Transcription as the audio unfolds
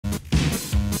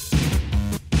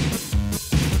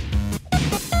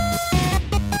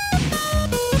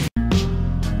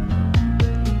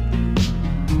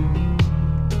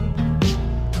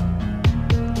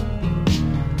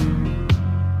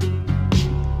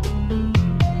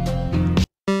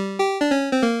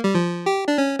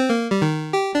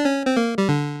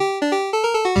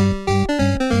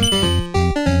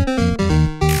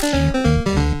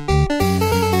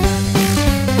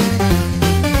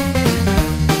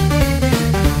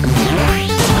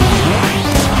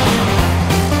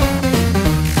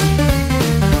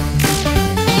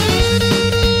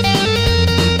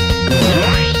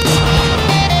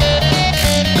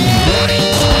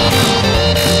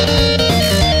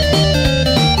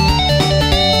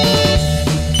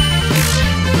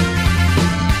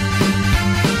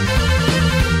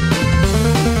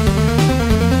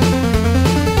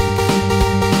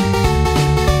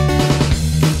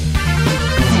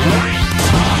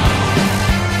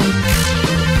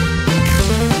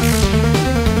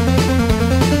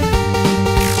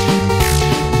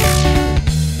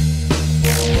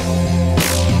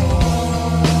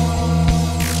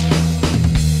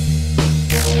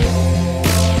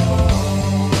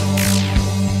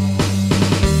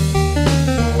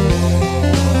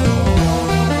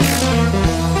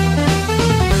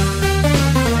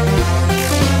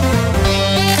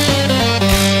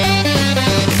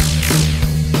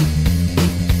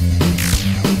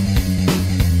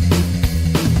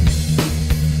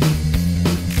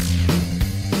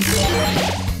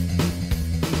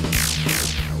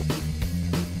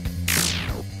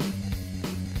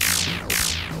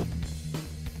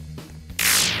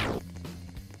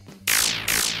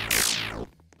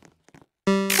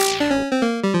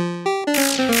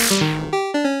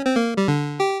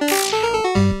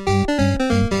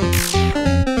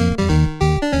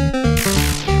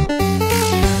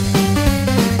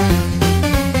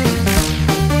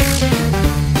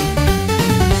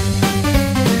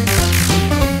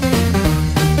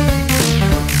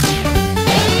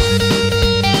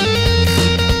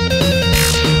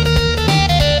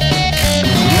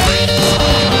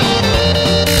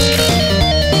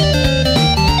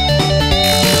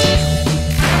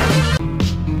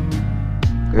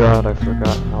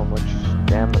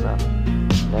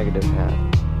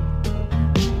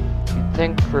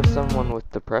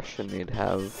impression he'd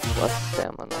have less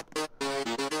stamina.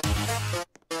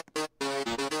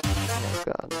 Oh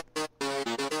god.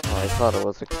 Oh, I thought it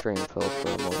was extreme fill for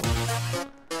a moment.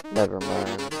 Never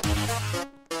mind.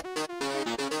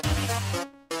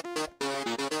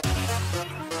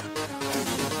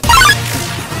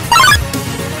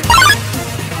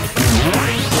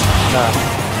 Nah.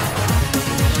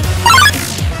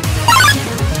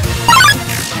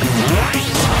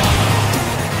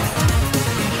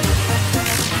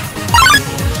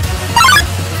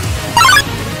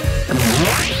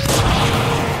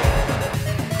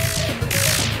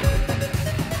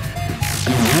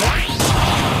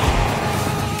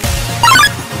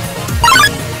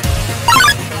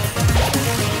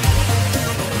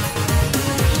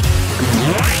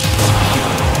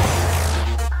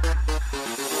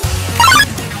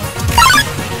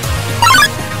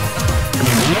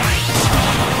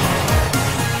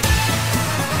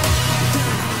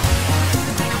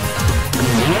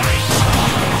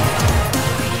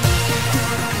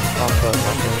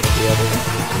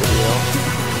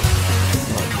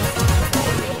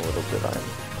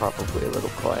 Probably a little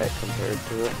quiet compared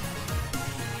to it.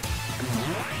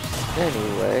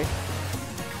 Anyway.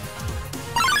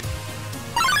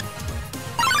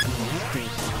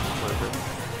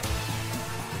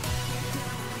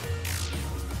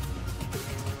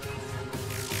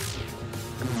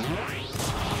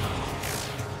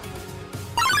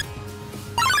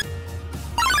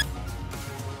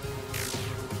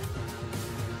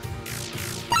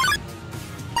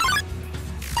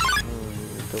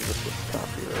 Delicious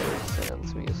copyright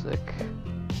sans music.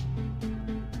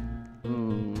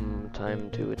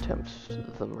 Time to attempt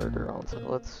the murder on. So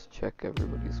let's check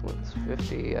everybody's wins.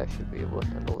 50, I should be able to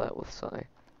handle that with Psy.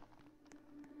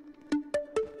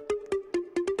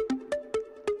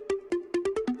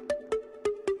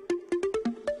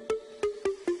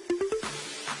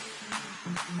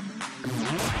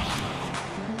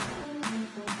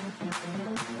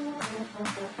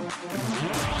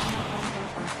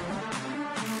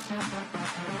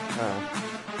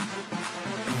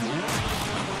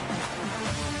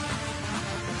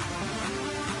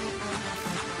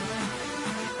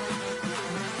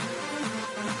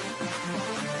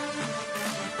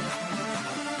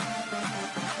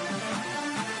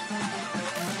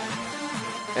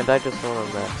 And I just want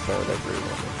to max out everyone,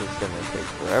 which is going to take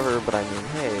forever, but I mean,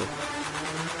 hey,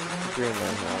 dream I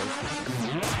have.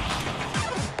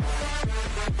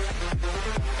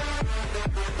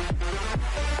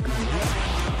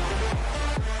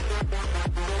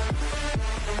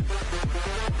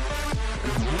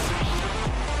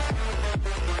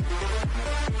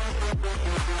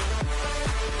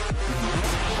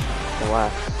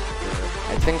 Relax.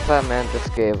 I think that man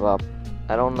just gave up.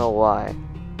 I don't know why.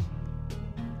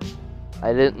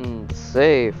 I didn't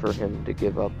say for him to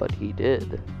give up, but he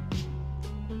did.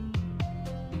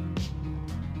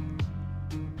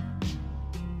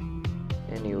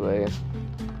 Anyway,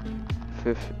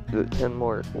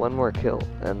 1 more kill,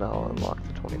 and I'll unlock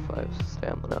the 25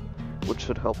 stamina, which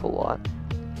should help a lot.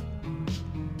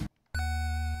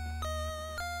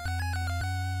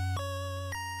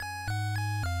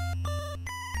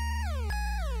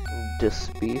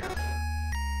 Disbeef,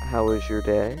 how was your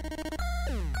day?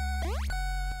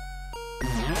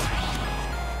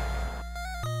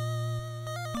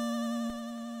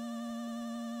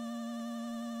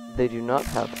 They do not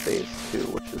have phase 2,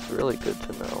 which is really good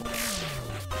to know.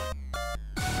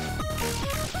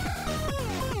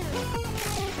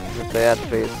 If they had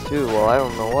phase 2, well, I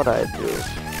don't know what I'd do.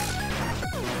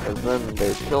 Because then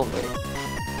they'd kill me.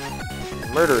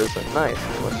 Murder isn't nice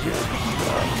unless you're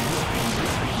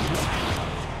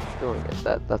doing it.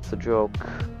 That's a joke.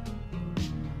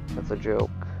 That's a joke.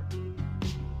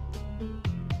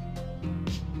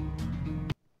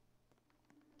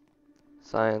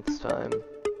 Science time.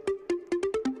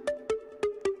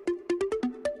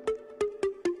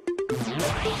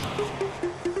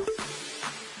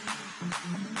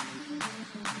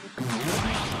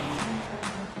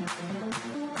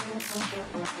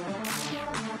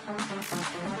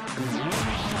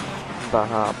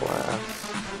 Baha Blast.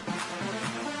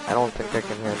 I don't think I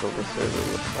can handle the server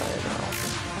with Psy now.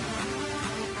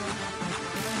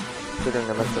 Considering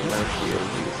I'm at the mercy of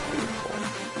these people.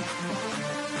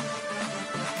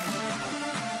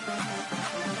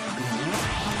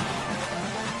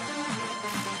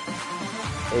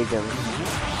 Agans.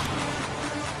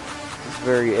 It's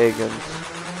very Agans.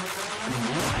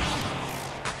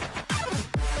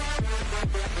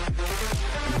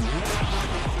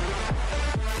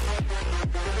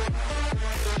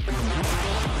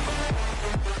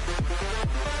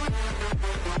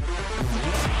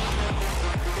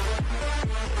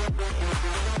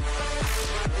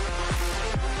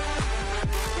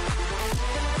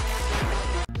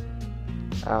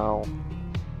 Ow.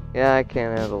 Yeah, I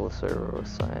can't handle the server with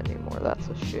Sai anymore. That's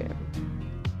a shame.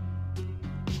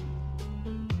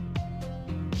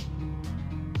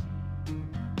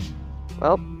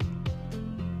 Well,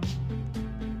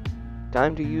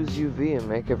 time to use UV and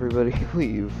make everybody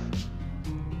leave.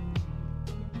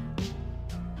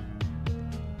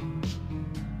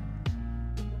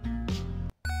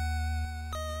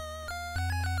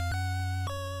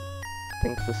 I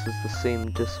think this is the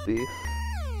same disbeef.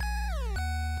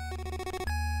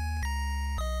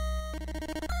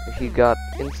 He got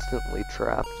instantly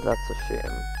trapped. That's a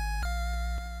shame.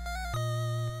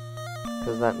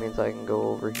 Because that means I can go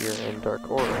over here and Dark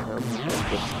Aura him and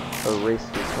just erase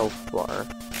his health bar.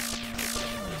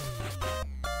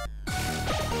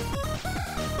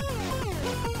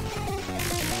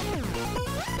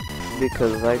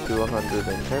 Because I do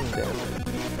 110 damage.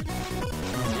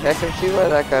 I can see why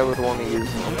that guy would want to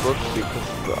use the book because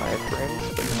of the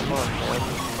iframes, but come on, man.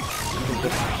 You can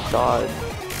just dodge.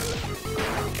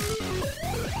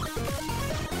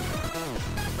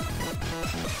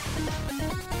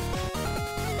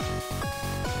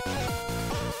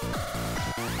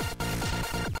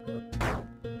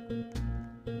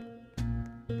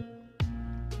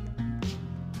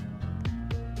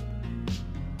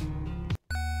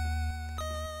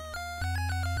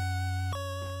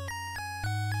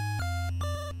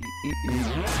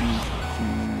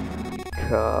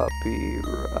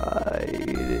 Copyrighted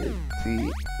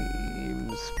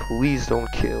themes. Please don't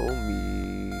kill me.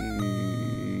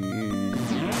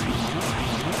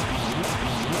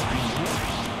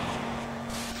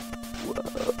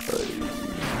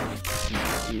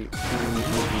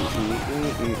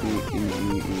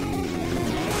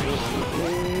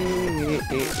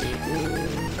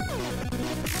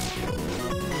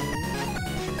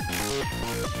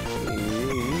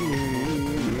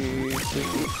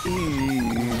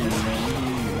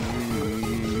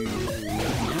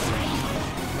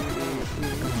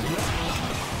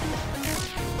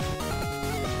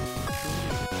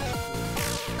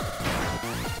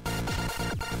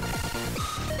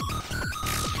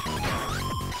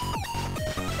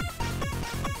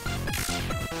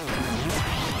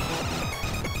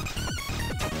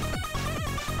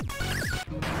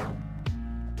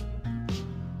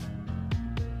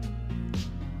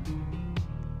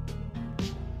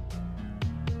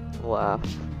 Laugh,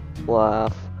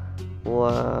 laugh,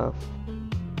 laugh.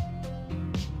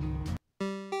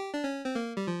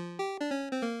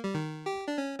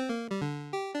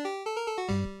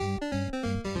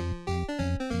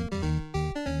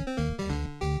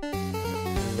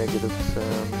 Negative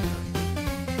sound.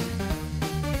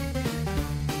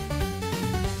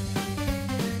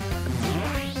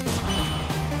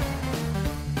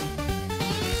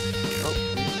 Oh,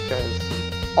 these guys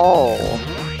all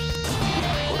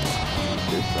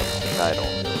something I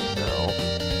don't really know.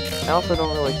 I also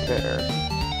don't really care.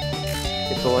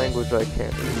 It's a language I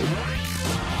can't read.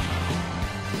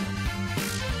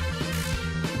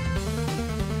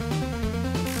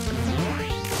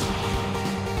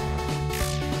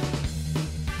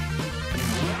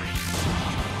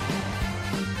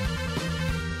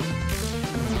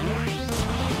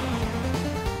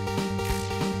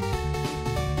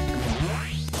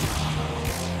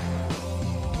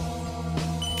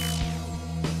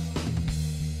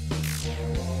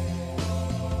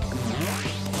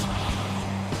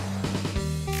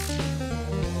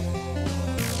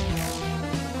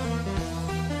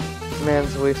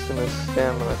 Man's wasting his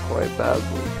stamina quite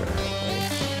badly currently.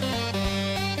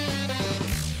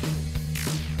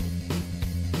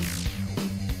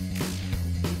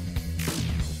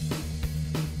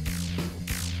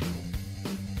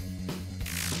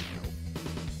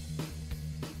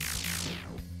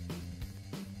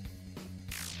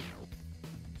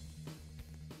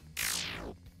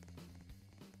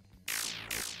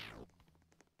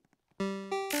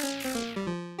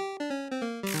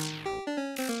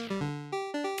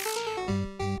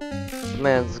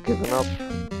 Man's given up.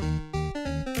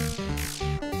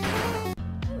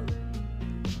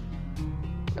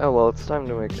 Oh well, it's time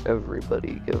to make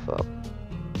everybody give up.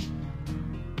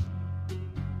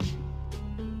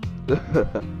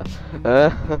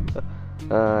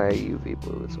 UV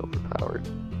blue is overpowered.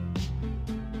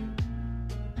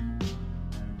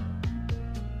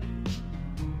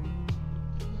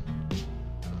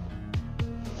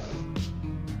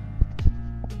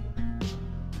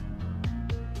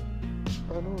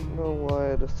 I don't know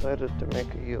why I decided to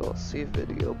make a ULC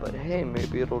video, but hey,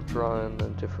 maybe it'll draw in a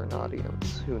different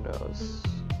audience. Who knows?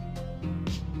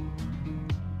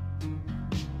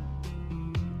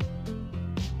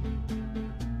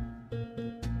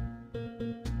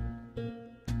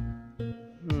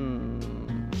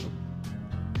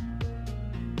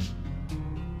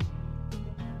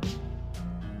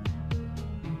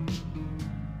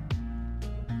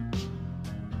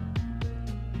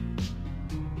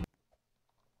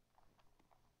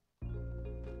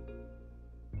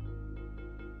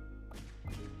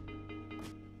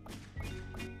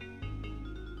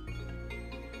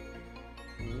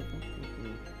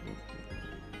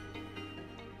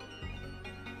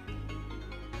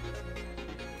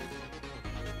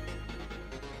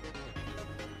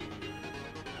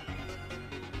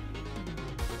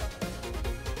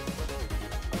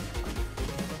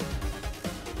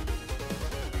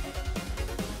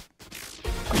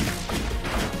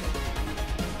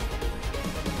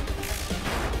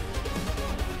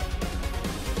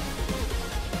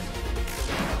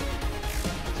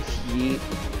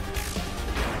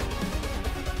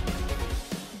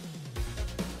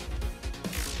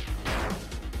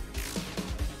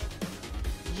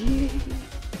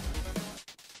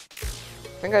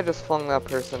 think I just flung that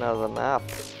person out of the map.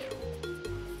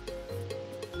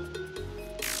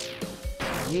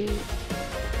 Yeet.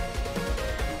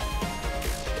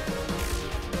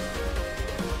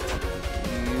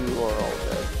 You are all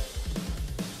dead.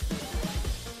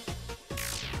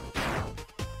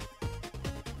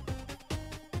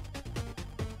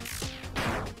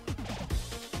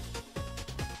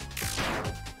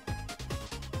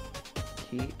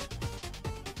 Heat.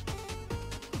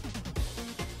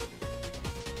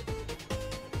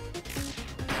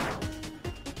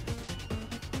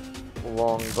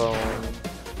 Long bone.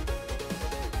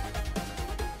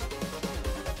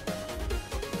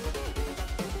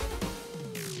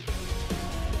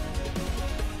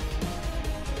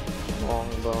 Long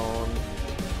bone.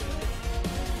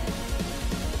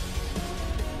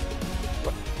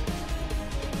 What?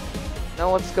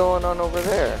 Now what's going on over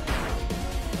there?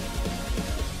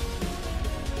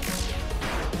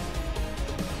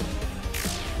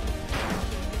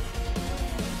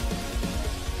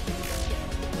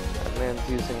 That man's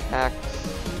using hacks.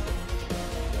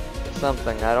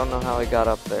 Something. I don't know how he got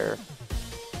up there.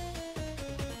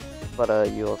 But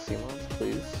ULC mods,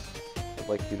 please. I'd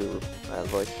like you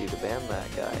to ban that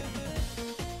guy.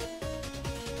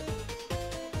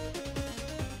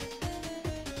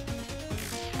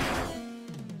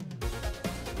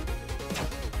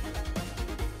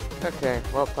 Okay,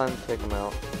 well, time to take him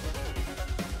out.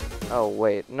 Oh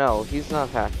wait, no, he's not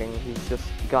hacking, he's just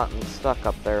gotten stuck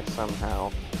up there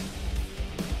somehow.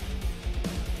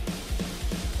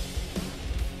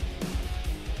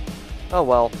 Oh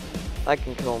well, I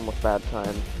can kill him with bad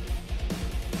time.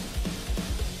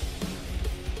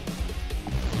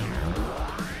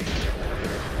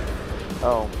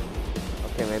 Oh,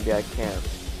 okay, maybe I can't.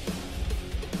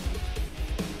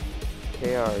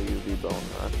 KR UV Bone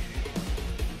Rush.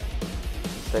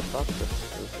 I thought this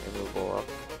was immovable up.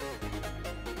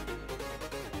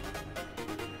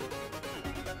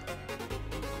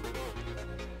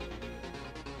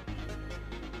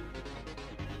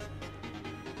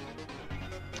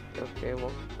 Okay,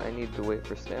 well, I need to wait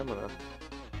for stamina.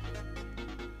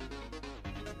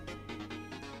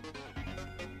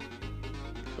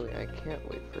 Actually, I can't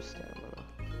wait for stamina.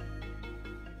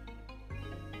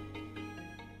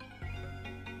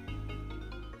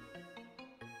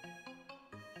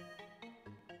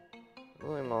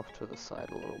 Move him off to the side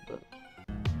a little bit.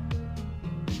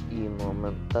 E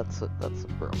moment. That's a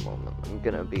bro moment. I'm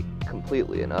gonna be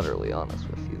completely and utterly honest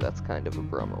with you. That's kind of a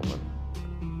bro moment.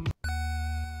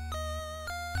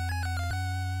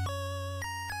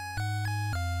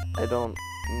 I don't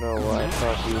know why I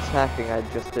thought he was hacking. I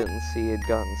just didn't see he'd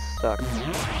gotten stuck.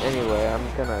 Anyway, I'm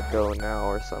gonna go now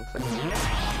or something.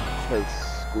 Because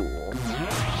school.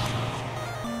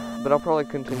 But I'll probably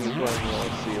continue playing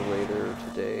ULC later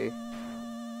today.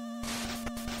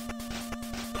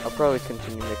 I'll probably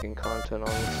continue making content on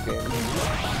this game.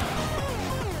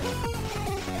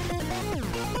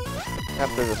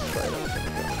 After this fight, I'm gonna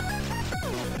go.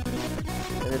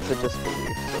 And it's a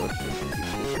disbelief, so it shouldn't be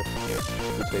too difficult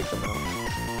to take them out.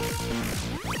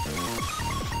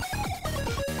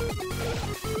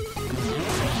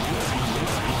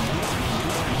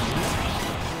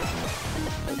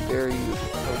 How dare you use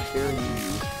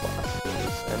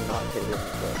blasters and not hit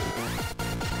anybody?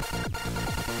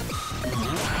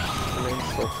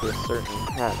 Insult to a certain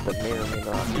hat that may or may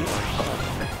not be on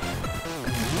fire.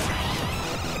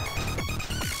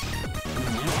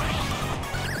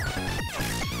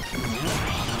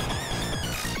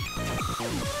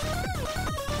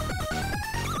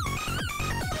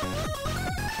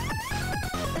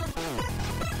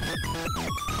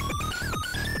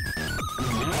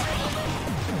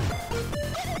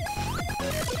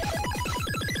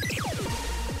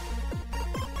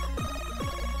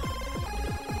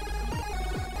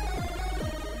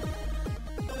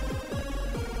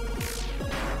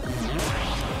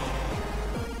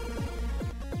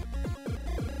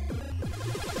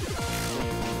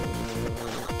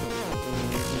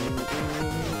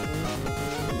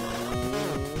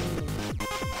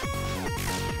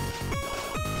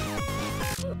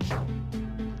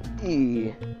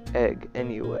 Egg,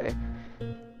 anyway.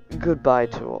 Goodbye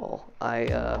to all. I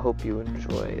hope you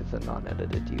enjoy the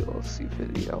non-edited ULC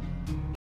video.